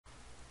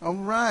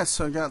Alright,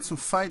 so I got some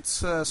fights,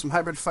 some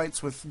hybrid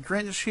fights with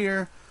Grinch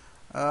here.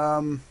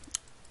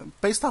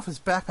 Based off his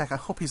backpack, I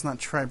hope he's not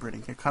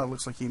tri-breeding. It kind of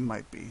looks like he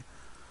might be.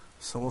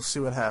 So we'll see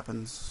what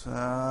happens.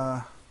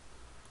 No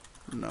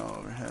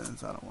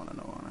overheads, I don't want to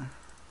know honor.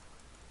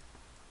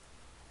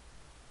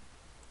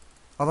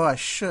 Although I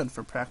should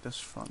for practice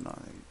fun,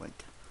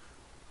 like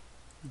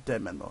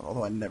dead men though.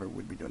 Although I never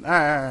would be doing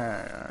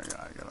that.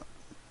 I gotta.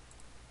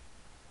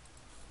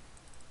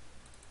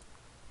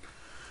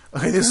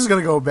 Okay, this is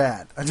gonna go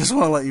bad. I just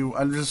want to let you.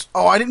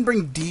 Oh, I didn't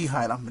bring D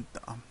hide. I'm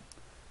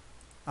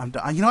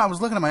done. You know, I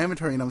was looking at my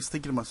inventory and I was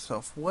thinking to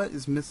myself, what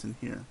is missing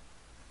here?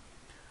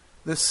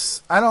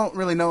 This, I don't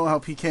really know how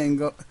PK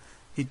go.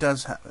 He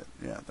does have it.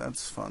 Yeah,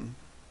 that's fun.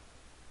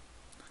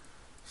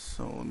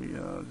 So let me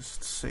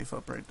just safe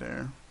up right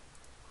there.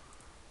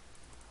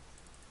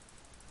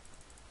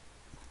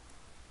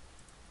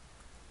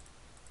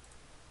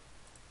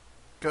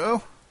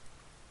 Go.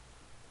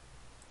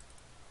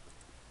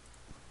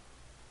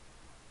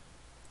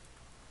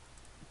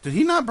 Did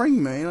he not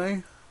bring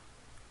melee?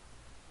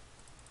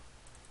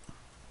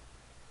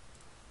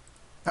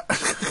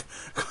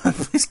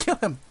 Please kill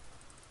him.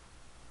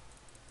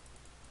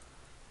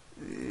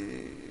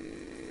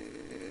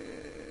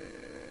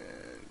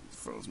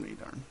 Froze me,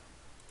 darn.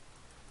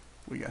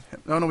 We got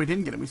him. No, we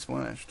didn't get him. We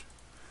splashed.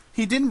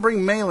 He didn't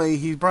bring melee.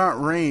 He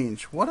brought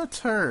range. What a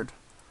turd.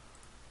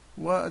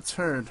 What a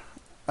turd.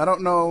 I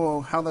don't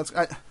know how that's...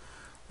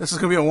 this is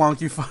going to be a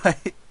wonky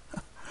fight.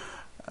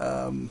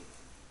 Did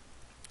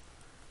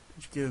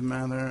you give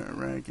Mather a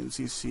rank in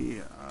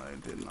CC? I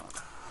did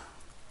not.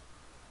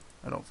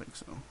 I don't think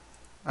so.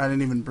 I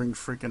didn't even bring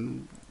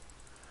freaking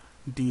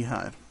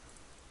D-hide.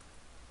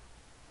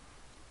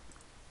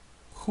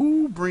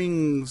 Who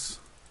brings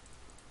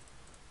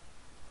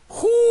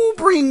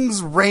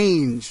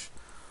range?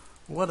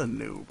 What a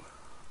noob.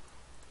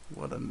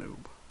 What a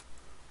noob.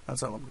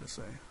 That's all I'm going to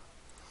say.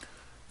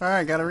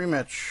 Alright, got a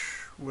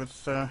rematch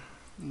with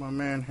my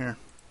man here.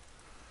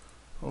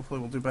 Hopefully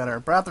we'll do better.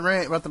 Brought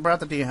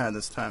the D-hide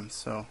this time,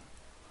 so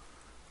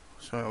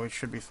we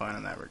should be fine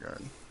in that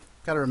regard.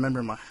 Got to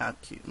remember my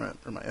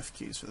my F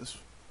keys for this.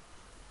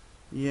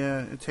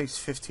 Yeah, it takes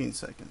 15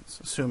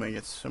 seconds, assuming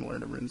it's similar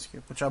to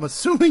RuneScape, which I'm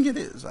assuming it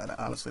is. I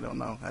honestly don't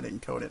know. I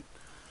didn't code it.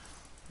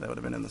 That would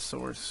have been in the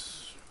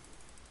source.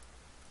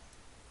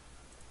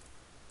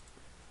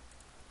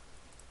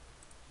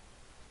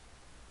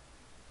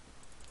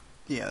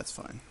 Yeah, that's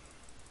fine.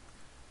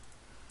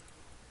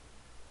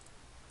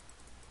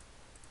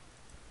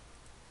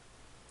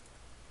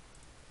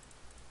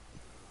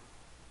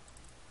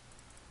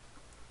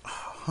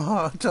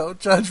 Oh, don't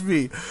judge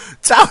me.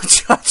 Don't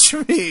judge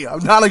me.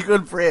 I'm not a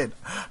good friend.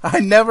 I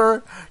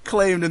never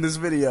claimed in this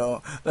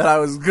video that I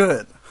was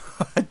good.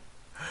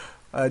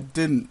 I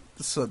didn't,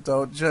 so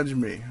don't judge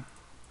me.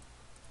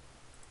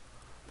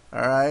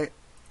 Alright?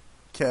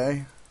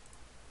 Okay.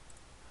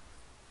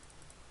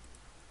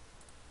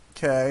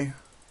 Okay.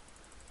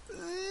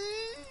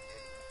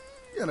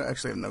 I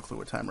actually have no clue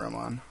what timer I'm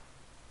on.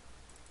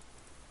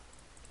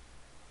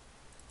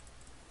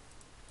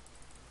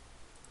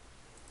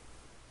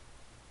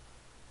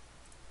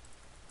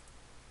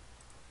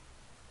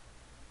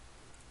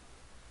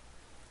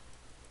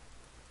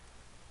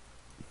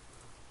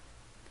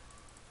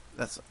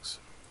 That sucks.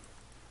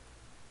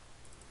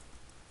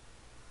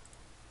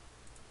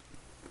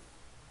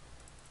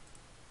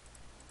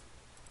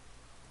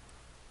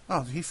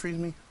 Oh, did he freeze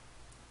me?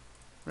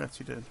 Rats,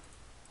 he did.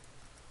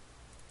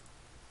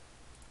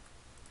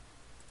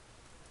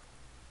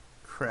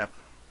 Crap.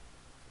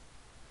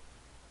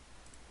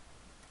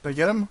 Did I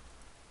get him?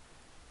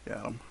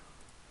 Got him.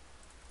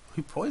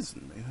 He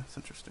poisoned me. That's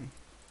interesting.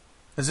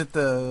 Is it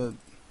the...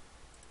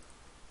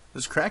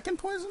 Is Kraken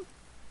poison?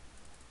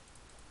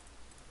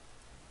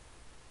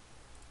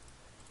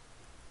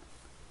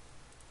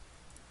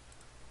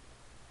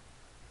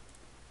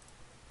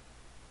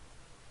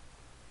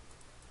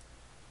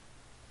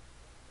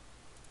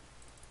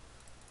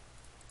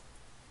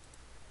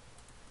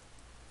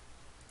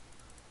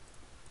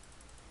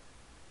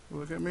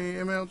 Look at me,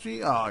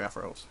 MLG. Oh, I got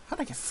froze. How'd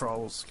I get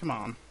froze? Come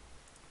on.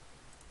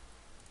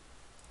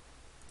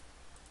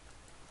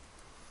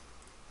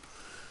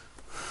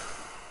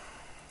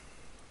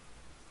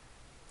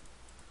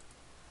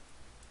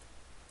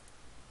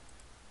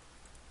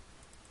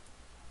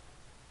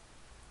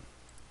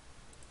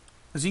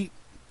 Is he...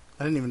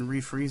 I didn't even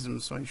refreeze him,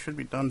 so he should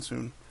be done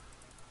soon.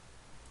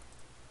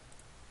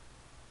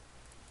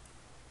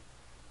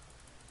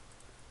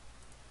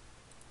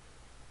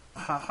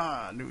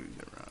 Haha, I knew he was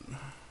gonna run.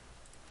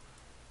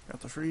 Got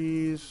the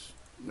freeze.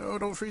 No,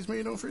 don't freeze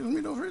me, don't freeze me,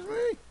 don't freeze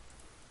me!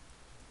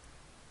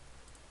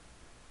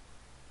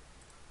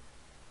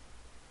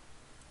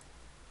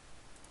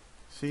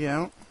 See you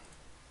out.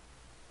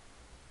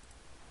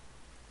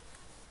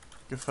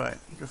 Good fight,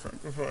 good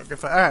fight, good fight, good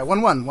fight. Alright,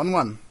 1-1,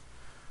 1-1.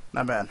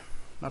 Not bad.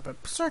 Not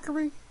bad.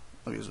 Berserkery.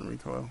 I'm using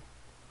recoil.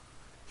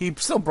 He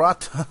still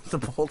brought the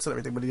bolts and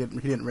everything, but he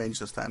didn't range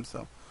this time,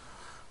 so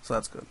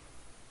that's good.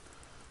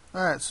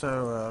 Alright,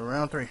 so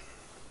round 3.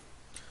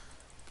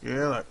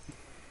 Good luck.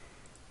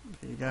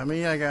 You got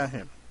me, I got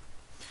him.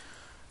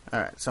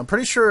 Alright, so I'm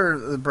pretty sure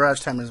the barrage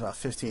timer is about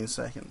 15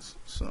 seconds.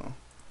 So,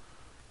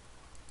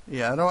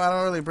 yeah, I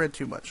don't really breed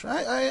too much.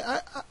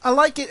 I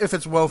like it if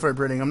it's welfare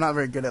breeding. I'm not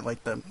very good at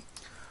like the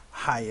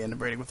high-end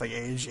breeding with like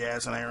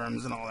AGS and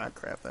ARMs and all that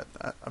crap.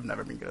 I've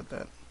never been good at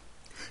that.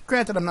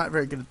 Granted, I'm not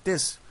very good at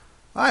this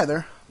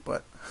either,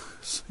 but,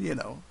 you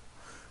know,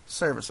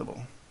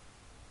 serviceable.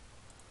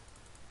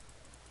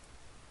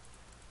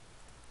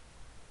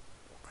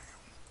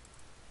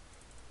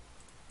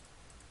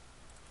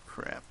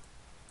 Crap.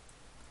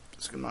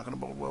 This is not going to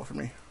bode well for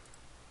me.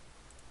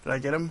 Did I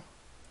get him?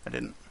 I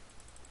didn't.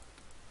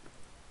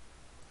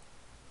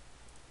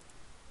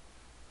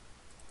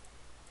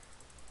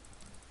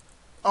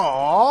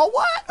 Oh,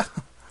 what?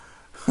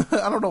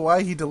 I don't know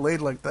why he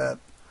delayed like that.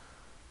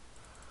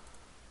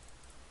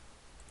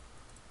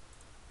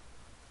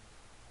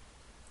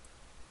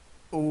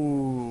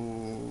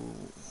 Ooh.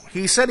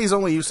 He said he's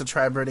only used to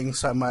tri-breeding,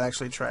 so I might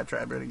actually try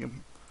tri-breeding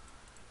him.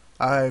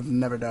 I've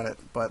never done it,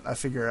 but I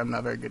figure I'm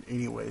not very good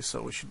anyway,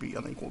 so we should be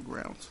on equal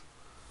ground.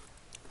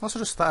 I also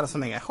just thought of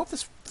something. I hope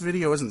this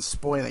video isn't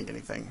spoiling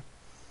anything.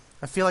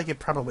 I feel like it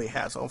probably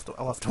has. I'll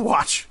have to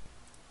watch.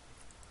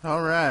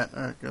 Alright,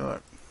 good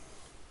luck.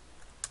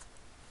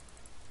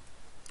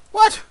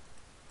 What?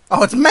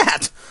 Oh, it's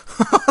Matt!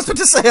 I was about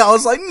to say, I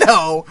was like,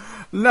 no!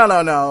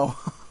 No.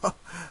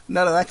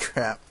 None of that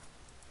crap.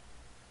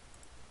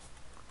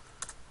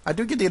 I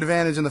do get the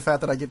advantage in the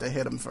fact that I get to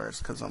hit him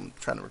first, because I'm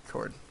trying to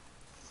record.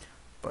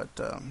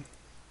 But,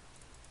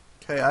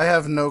 okay, I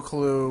have no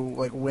clue,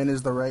 like, when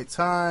is the right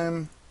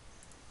time.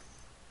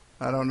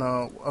 I don't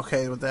know.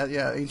 Okay, with that,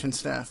 yeah, Ancient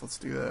Staff, let's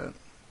do that.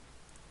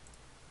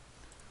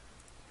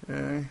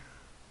 Okay.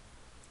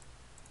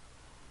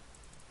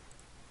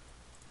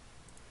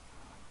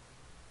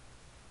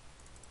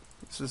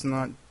 This is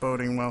not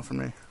boding well for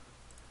me.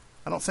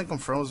 I don't think I'm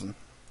frozen.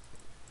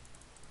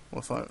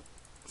 Well,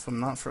 if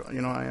I'm not frozen,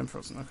 you know, I am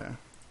frozen, okay.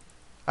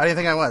 I didn't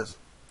think I was,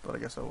 but I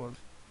guess I was.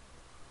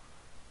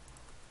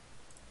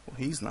 Well,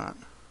 he's not.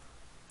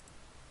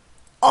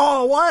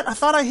 Oh, what? I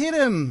thought I hit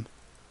him!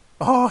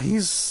 Oh,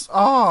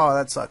 oh,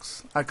 that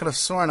sucks. I could have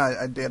sworn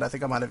I did. I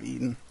think I might have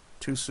eaten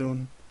too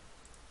soon.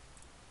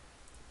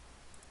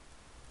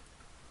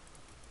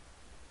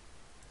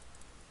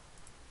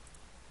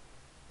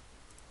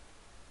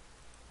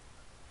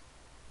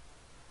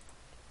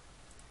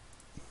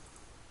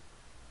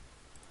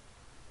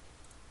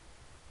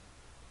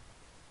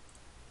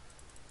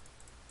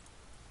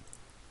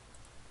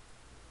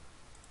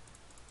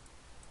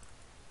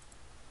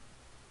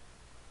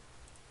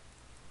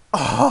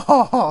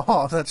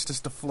 Oh, that's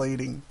just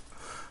deflating.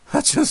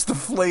 That's just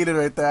deflated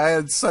right there. I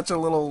had such a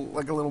little,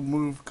 like a little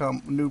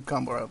noob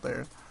combo out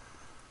there.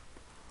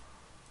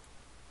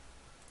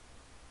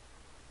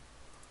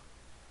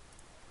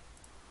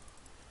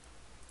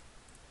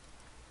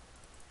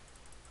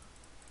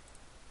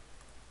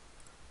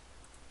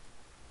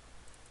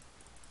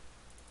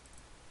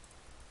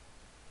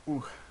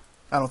 Ooh,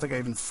 I don't think I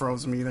even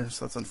froze him either,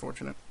 so that's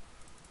unfortunate.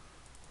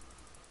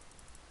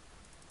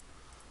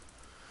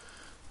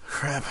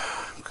 Crap,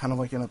 I'm kind of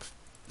like in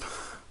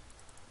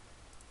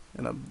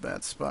a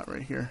bad spot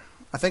right here.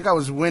 I think I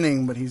was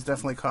winning, but he's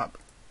definitely caught.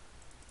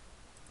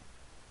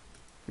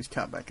 He's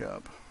caught back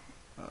up.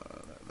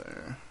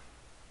 There.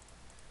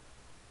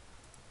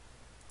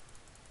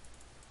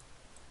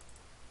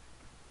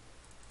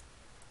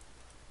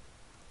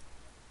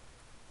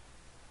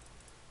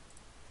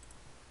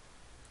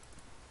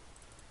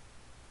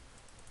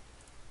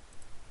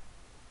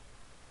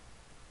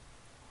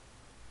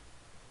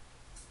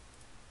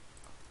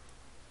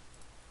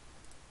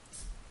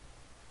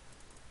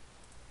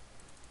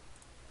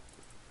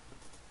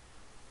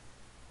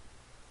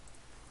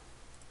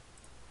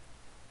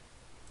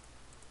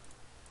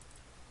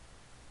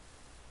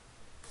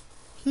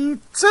 He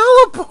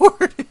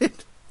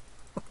teleported!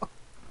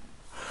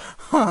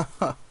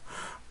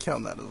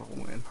 Counting that as a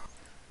win.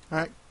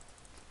 Alright.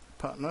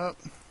 Potting up.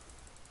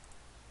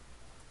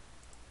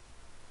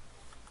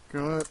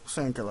 Good.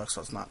 Good luck,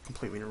 so it's not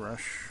completely a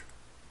rush.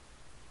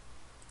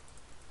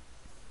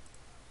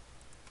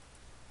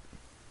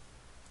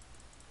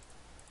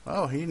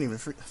 Oh, he didn't even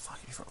fuck,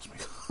 he froze me.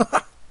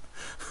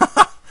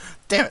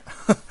 Damn it.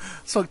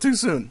 Spoke too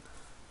soon.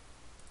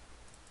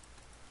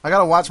 I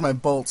gotta watch my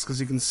bolts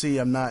because you can see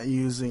I'm not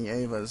using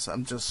Ava's.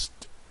 I'm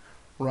just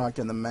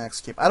rocking the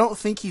max cape. I don't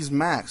think he's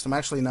maxed. I'm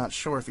actually not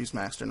sure if he's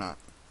maxed or not.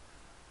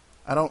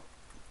 I don't.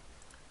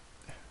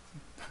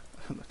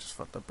 I just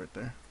fucked up right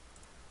there.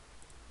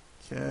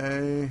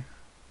 Okay.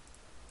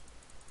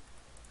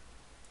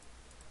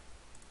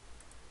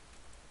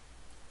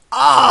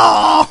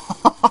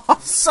 Oh!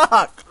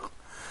 Suck!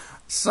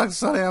 Sucks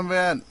so damn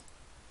bad.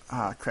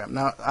 Ah, crap.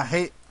 Now, I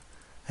hate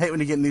when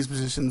you get in these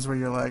positions where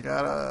you're like,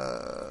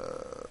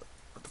 the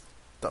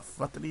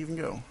fuck did he even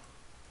go?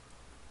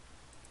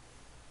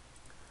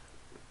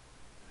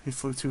 He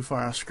flew too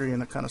far off screen.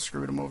 That kind of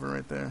screwed him over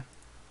right there.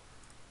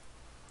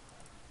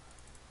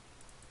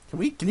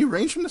 Can you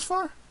range from this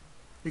far?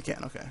 You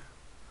can, okay.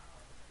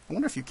 I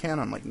wonder if you can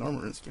on like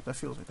normal RuneScape. That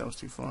feels like that was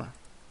too far.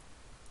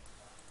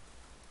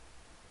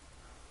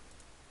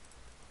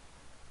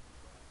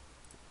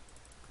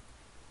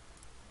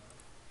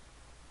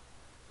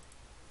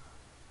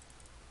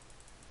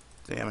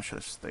 Damn, I should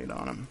have stayed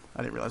on him.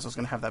 I didn't realize I was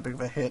going to have that big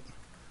of a hit.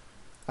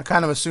 I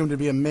kind of assumed it'd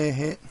be a meh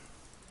hit.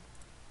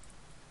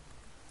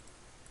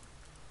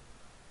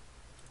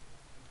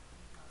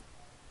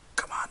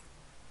 Come on.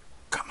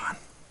 Come on.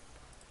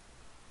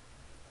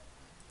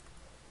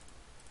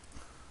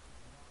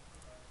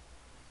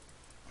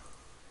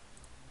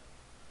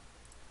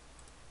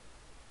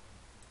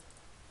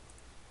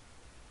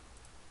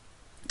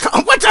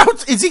 What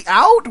out? Is he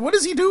out? What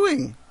is he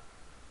doing?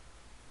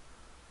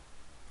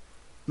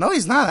 No,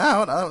 he's not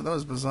out. Oh, that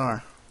was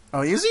bizarre.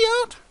 Oh, is he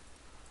out?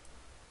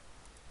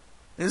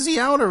 Is he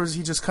out, or was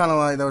he just kind of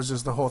like, that was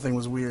just, the whole thing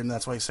was weird, and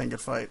that's why he's saying good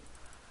fight?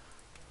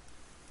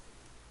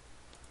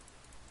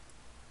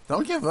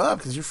 Don't give up,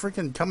 because you're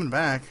freaking coming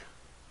back.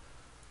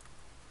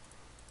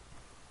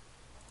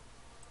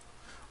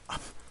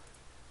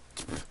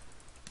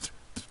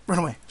 Run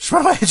away. Just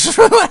run away. Just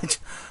run away.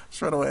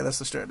 Just run away. That's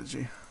the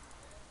strategy.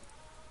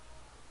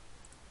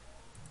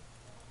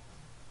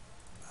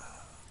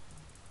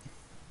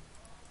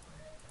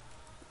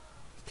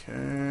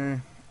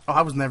 Okay. Oh,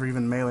 I was never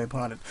even melee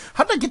potted.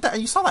 How did I get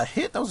that? You saw that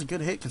hit? That was a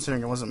good hit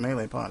considering it wasn't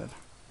melee potted.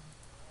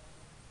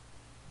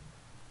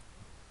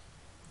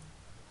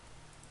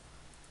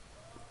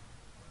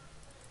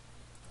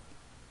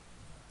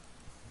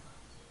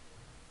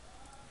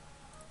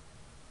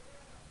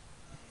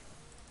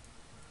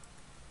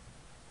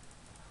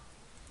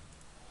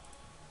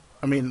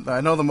 I mean,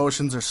 I know the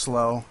motions are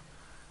slow.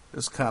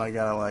 Just kind of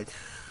gotta, like,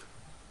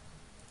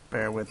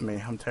 bear with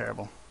me. I'm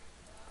terrible.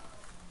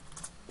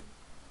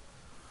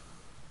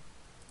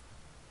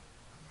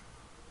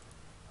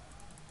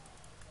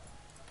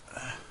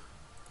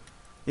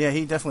 Yeah,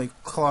 he definitely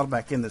clawed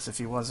back in this if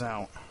he was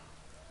out.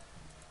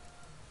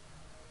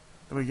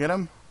 Did we get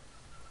him?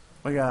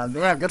 We got him.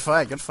 Yeah, good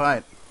fight, good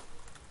fight.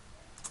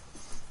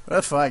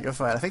 Good fight, good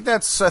fight. I think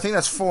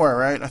that's 4,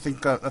 right? I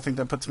think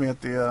that puts me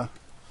at the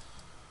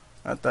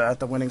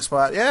winning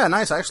spot. Yeah,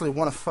 nice. I actually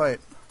won a fight.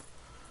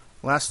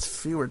 Last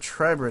few were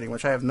tri-breeding,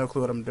 which I have no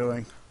clue what I'm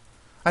doing.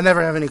 I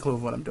never have any clue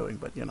of what I'm doing,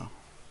 but you know.